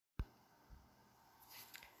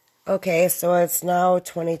Okay, so it's now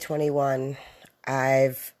 2021.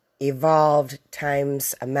 I've evolved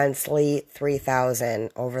times immensely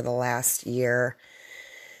 3,000 over the last year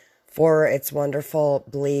for its wonderful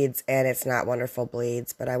bleeds and its not wonderful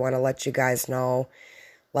bleeds. But I want to let you guys know,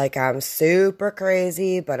 like, I'm super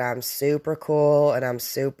crazy, but I'm super cool and I'm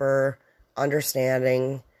super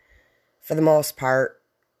understanding for the most part,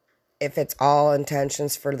 if it's all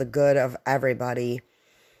intentions for the good of everybody.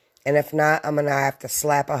 And if not, I'm going to have to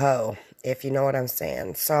slap a hoe, if you know what I'm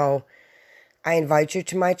saying. So I invite you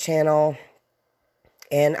to my channel,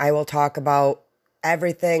 and I will talk about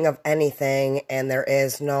everything of anything, and there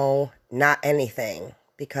is no not anything,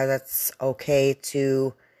 because it's okay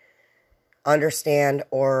to understand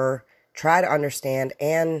or try to understand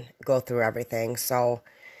and go through everything. So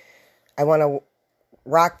I want to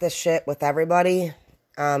rock this shit with everybody,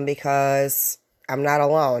 because I'm not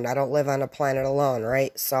alone. I don't live on a planet alone,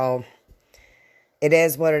 right? So it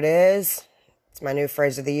is what it is. It's my new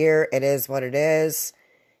phrase of the year. It is what it is.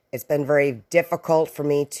 It's been very difficult for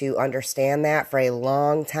me to understand that for a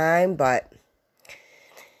long time, but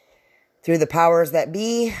through the powers that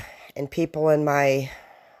be and people in my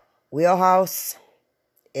wheelhouse,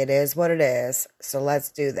 it is what it is. So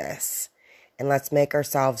let's do this. And let's make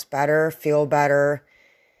ourselves better, feel better,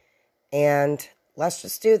 and let's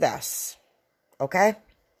just do this. Okay?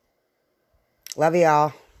 Love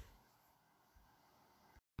y'all.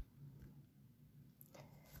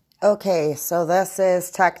 Okay, so this is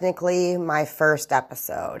technically my first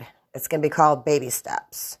episode. It's going to be called Baby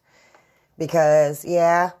Steps. Because,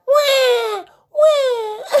 yeah,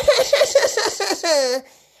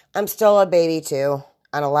 I'm still a baby too,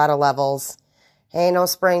 on a lot of levels. Ain't no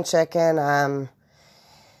spring chicken. I'm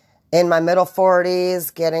in my middle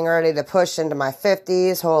 40s, getting ready to push into my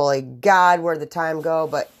 50s. Holy God, where'd the time go?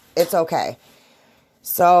 But it's okay.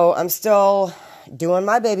 So I'm still doing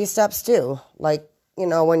my baby steps too. Like, you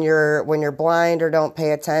know, when you're blind or don't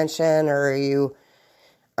pay attention, or you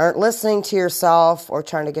aren't listening to yourself or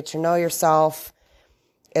trying to get to know yourself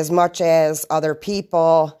as much as other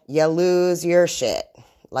people, you lose your shit.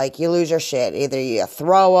 Like, you lose your shit. Either you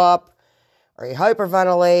throw up, or you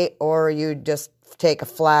hyperventilate, or you just take a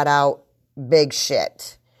flat out big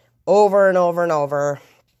shit over and over and over.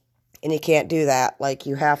 And you can't do that. Like,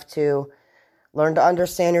 you have to learn to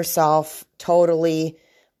understand yourself totally,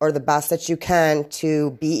 or the best that you can,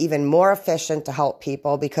 to be even more efficient to help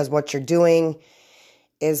people, because what you're doing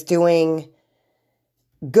is doing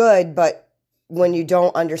good, but when you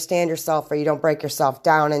don't understand yourself, or you don't break yourself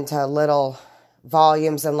down into little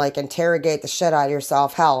volumes and like interrogate the shit out of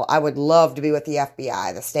yourself, hell, I would love to be with the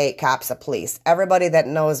FBI, the state cops, the police. Everybody that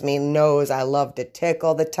knows me knows I love to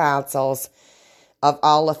tickle the tonsils of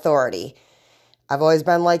all authority. I've always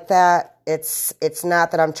been like that. It's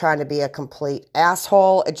not that I'm trying to be a complete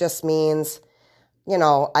asshole. It just means, you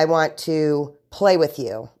know, I want to play with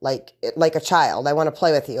you like a child. I want to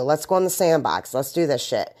play with you. Let's go in the sandbox. Let's do this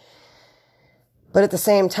shit. But at the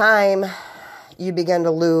same time, you begin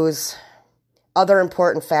to lose other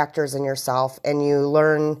important factors in yourself, and you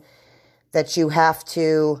learn that you have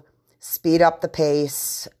to speed up the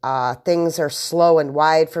pace. Things are slow and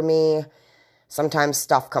wide for me. Sometimes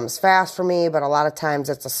stuff comes fast for me, but a lot of times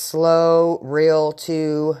it's a slow reel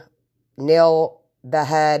to nail the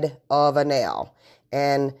head of a nail.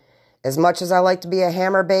 And as much as I like to be a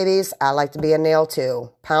hammer, babies, I like to be a nail too.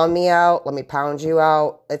 Pound me out, let me pound you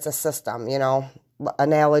out. It's a system, you know,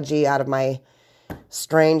 analogy out of my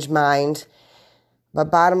strange mind. But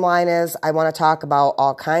bottom line is, I want to talk about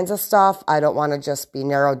all kinds of stuff. I don't want to just be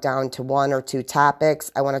narrowed down to one or two topics.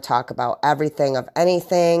 I want to talk about everything of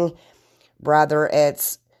anything. Whether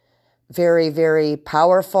it's very, very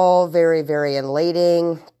powerful, very, very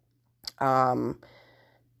elating,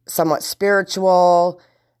 somewhat spiritual,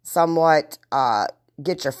 somewhat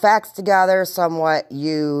get your facts together, somewhat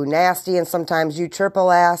you nasty, and sometimes you triple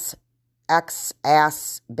ass,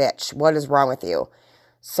 X-ass bitch. What is wrong with you?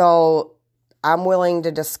 So I'm willing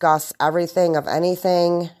to discuss everything of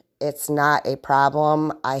anything. It's not a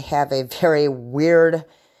problem. I have a very weird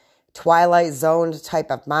Twilight Zone type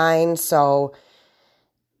of mind, so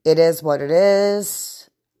it is what it is.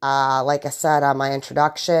 Like I said on my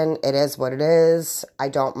introduction, it is what it is. I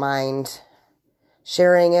don't mind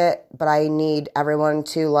sharing it, but I need everyone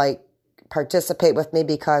to like participate with me,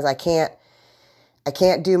 because I can't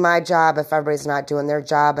do my job if everybody's not doing their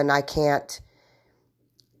job, and I can't,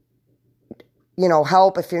 you know,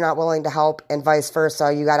 help if you're not willing to help, and vice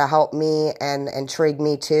versa. You got to help me and intrigue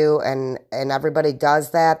me too, and everybody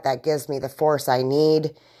does that. That gives me the force I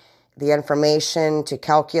need, the information to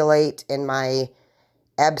calculate in my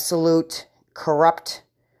absolute corrupt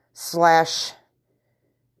 /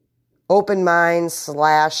 open mind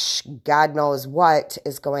 / God knows what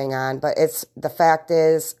is going on. But the fact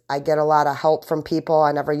is, I get a lot of help from people.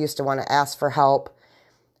 I never used to want to ask for help.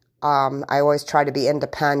 I always try to be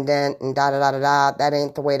independent and da-da-da-da-da. That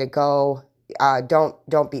ain't the way to go.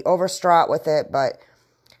 Don't be overstraught with it, but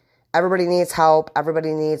everybody needs help.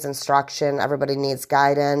 Everybody needs instruction. Everybody needs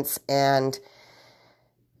guidance. And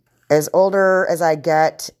as older as I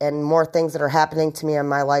get and more things that are happening to me in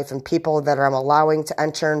my life and people that I'm allowing to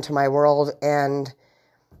enter into my world and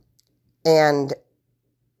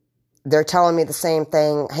they're telling me the same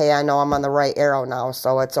thing, hey, I know I'm on the right arrow now,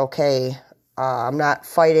 so it's okay. I'm not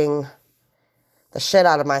fighting the shit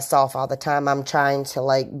out of myself all the time. I'm trying to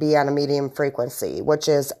like be on a medium frequency, which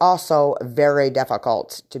is also very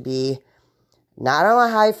difficult to be not on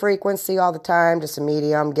a high frequency all the time, just a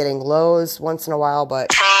medium, getting lows once in a while,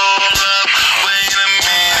 but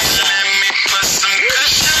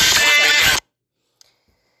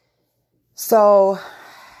so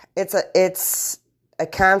it's a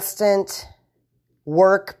constant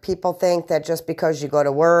work. People think that just because you go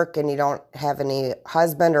to work and you don't have any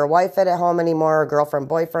husband or wife at home anymore, or girlfriend,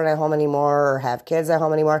 boyfriend at home anymore, or have kids at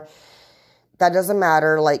home anymore, that doesn't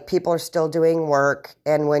matter. Like, people are still doing work.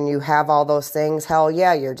 And when you have all those things, hell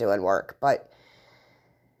yeah, you're doing work. But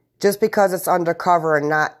just because it's undercover and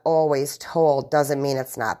not always told doesn't mean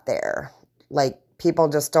it's not there. Like, people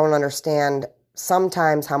just don't understand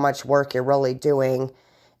sometimes how much work you're really doing.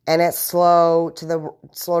 And it's slow to the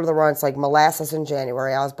run. It's like molasses in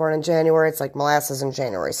January. I was born in January. It's like molasses in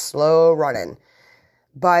January. Slow running.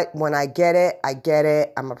 But when I get it, I get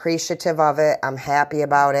it. I'm appreciative of it. I'm happy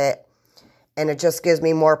about it. And it just gives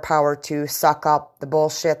me more power to suck up the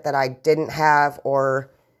bullshit that I didn't have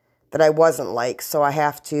or that I wasn't like. So I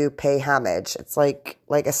have to pay homage. It's like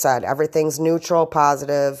I said, everything's neutral,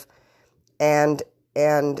 positive, and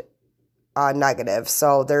negative.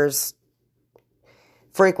 So there's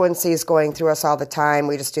frequencies going through us all the time.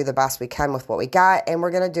 We just do the best we can with what we got, and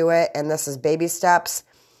we're going to do it. And this is baby steps.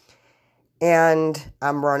 And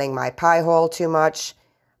I'm running my pie hole too much.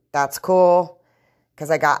 That's cool,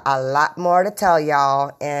 because I got a lot more to tell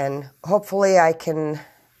y'all. And hopefully I can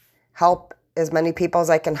help as many people as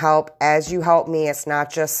I can help. As you help me, it's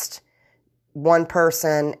not just one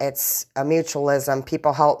person. It's a mutualism.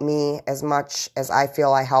 People help me as much as I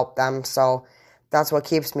feel I help them. So that's what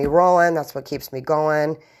keeps me rolling. That's what keeps me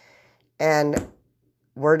going. And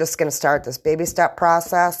we're just going to start this baby step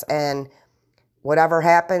process. And whatever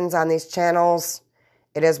happens on these channels,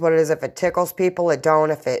 it is what it is. If it tickles people, it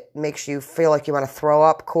don't. If it makes you feel like you want to throw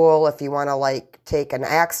up, cool. If you want to like take an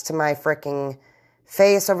axe to my freaking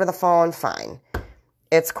face over the phone, fine.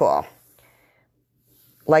 It's cool.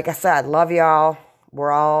 Like I said, love y'all.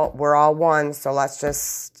 We're all one. So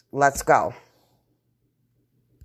let's go.